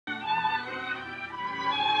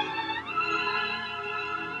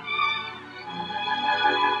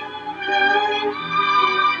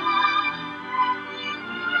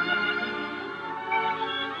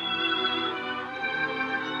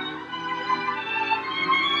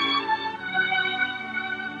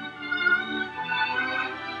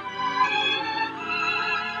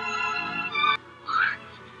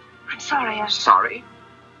Victoria. Sorry?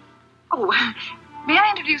 Oh, may I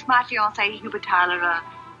introduce my fiance, Hubert Tyler?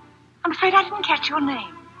 I'm afraid I didn't catch your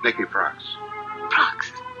name. Nicky Prox.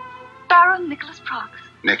 Prox. Baron Nicholas Prox.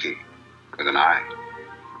 Nicky, with an I.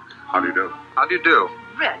 How do you do? How do you do?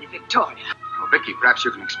 Really, Victoria. Well, Vicky, perhaps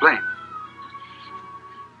you can explain.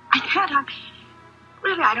 I can't.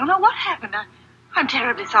 I don't know what happened. I'm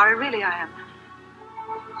terribly sorry, really I am.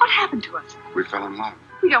 What happened to us? We fell in love.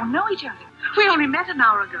 We don't know each other. We only met an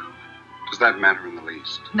hour ago. Does that matter in the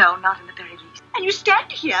least? No, not in the very least. And you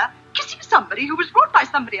stand here kissing somebody who was brought by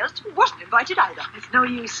somebody else who wasn't invited either. It's no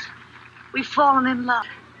use. We've fallen in love.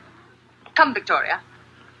 Come, Victoria.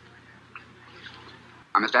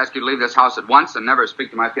 I must ask you to leave this house at once and never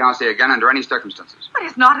speak to my fiancé again under any circumstances. But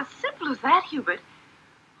it's not as simple as that, Hubert.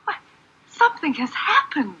 Why, something has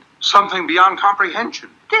happened. Something beyond comprehension.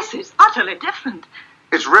 This is utterly different.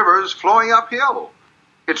 It's rivers flowing uphill.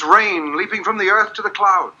 It's rain leaping from the earth to the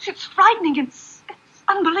clouds. It's frightening. It's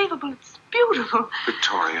unbelievable. It's beautiful.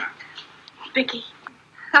 Victoria. Vicky,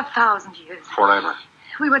 1,000 years. Forever.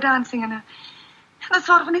 We were dancing and a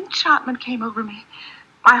sort of an enchantment came over me.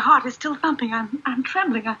 My heart is still thumping. I'm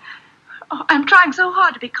trembling. I'm trying so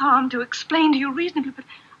hard to be calm, to explain to you reasonably, but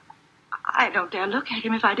I don't dare look at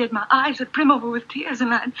him. If I did, my eyes would brim over with tears,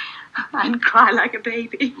 and I'd cry like a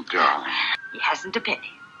baby. Darling. He hasn't a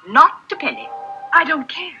penny. Not a penny. I don't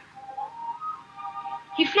care.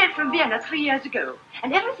 He fled from Vienna 3 years ago,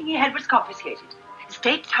 and everything he had was confiscated.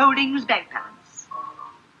 Estates, holdings, bank balance.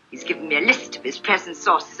 He's given me a list of his present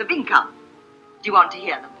sources of income. Do you want to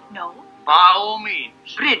hear them? No. By all means.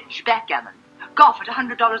 Bridge, backgammon, golf at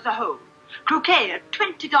 $100 a hole, croquet at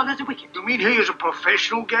 $20 a wicket. You mean he is a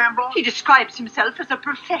professional gambler? He describes himself as a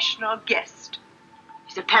professional guest.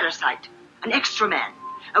 He's a parasite, an extra man,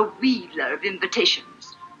 a wheedler of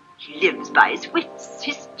invitations. He lives by his wits,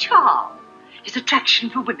 his charm, his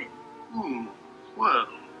attraction for women. Well,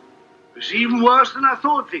 it's even worse than I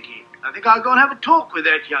thought, Vicky. I think I'll go and have a talk with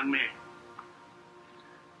that young man.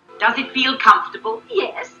 Does it feel comfortable?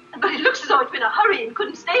 Yes, but it looks as though it's been a hurry and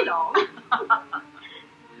couldn't stay long.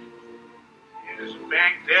 Yes,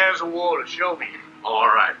 Bank, there's a wall to show me. All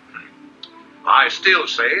right. I still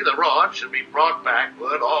say the rod should be brought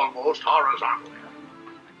backward almost horizontally.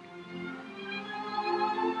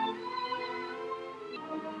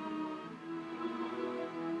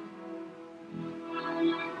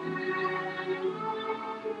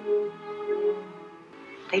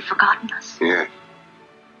 They've forgotten us. Yeah.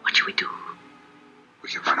 What should we do? We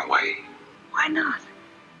could run away. Why not?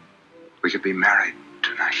 We could be married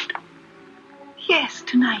tonight. Yes,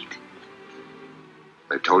 tonight.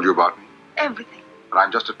 They told you about me? Everything. That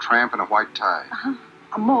I'm just a tramp in a white tie.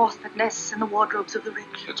 A moth that nests in the wardrobes of the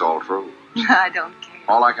rich. It's all true. I don't care.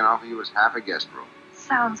 All I can offer you is half a guest room.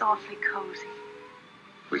 Sounds awfully cozy.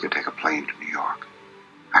 We could take a plane to New York.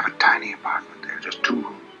 I have a tiny apartment there, just 2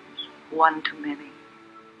 rooms. One too many.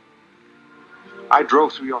 I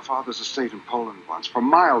drove through your father's estate in Poland once, for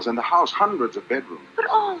miles, and the house, hundreds of bedrooms. But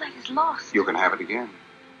all that is lost. You can have it again.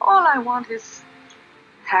 All I want is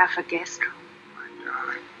half a guest room. My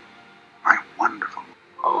darling. My wonderful.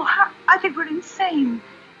 Oh, I think we're insane.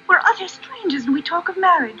 We're utter strangers and we talk of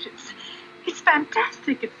marriage. It's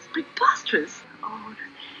fantastic. It's preposterous. Oh,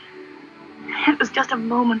 it was just a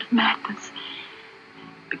moment of madness.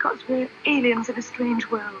 Because we're aliens in a strange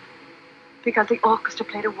world. Because the orchestra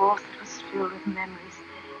played a waltz that was filled with memories.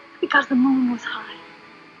 Because the moon was high.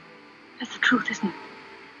 That's the truth, isn't it?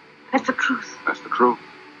 That's the truth. That's the truth.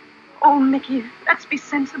 Oh, Mickey, let's be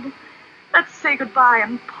sensible. Let's say goodbye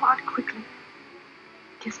and part quickly.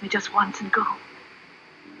 Kiss me just once and go.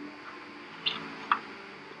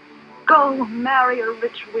 Go marry a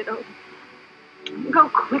rich widow. Go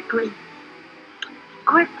quickly.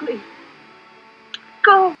 Quickly.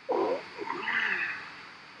 Go.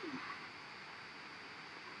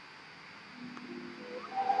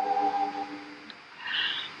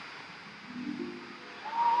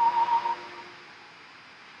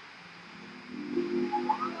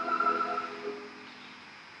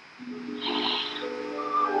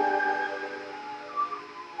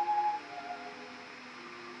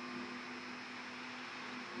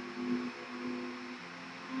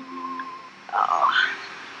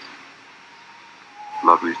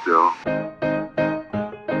 Lovely still.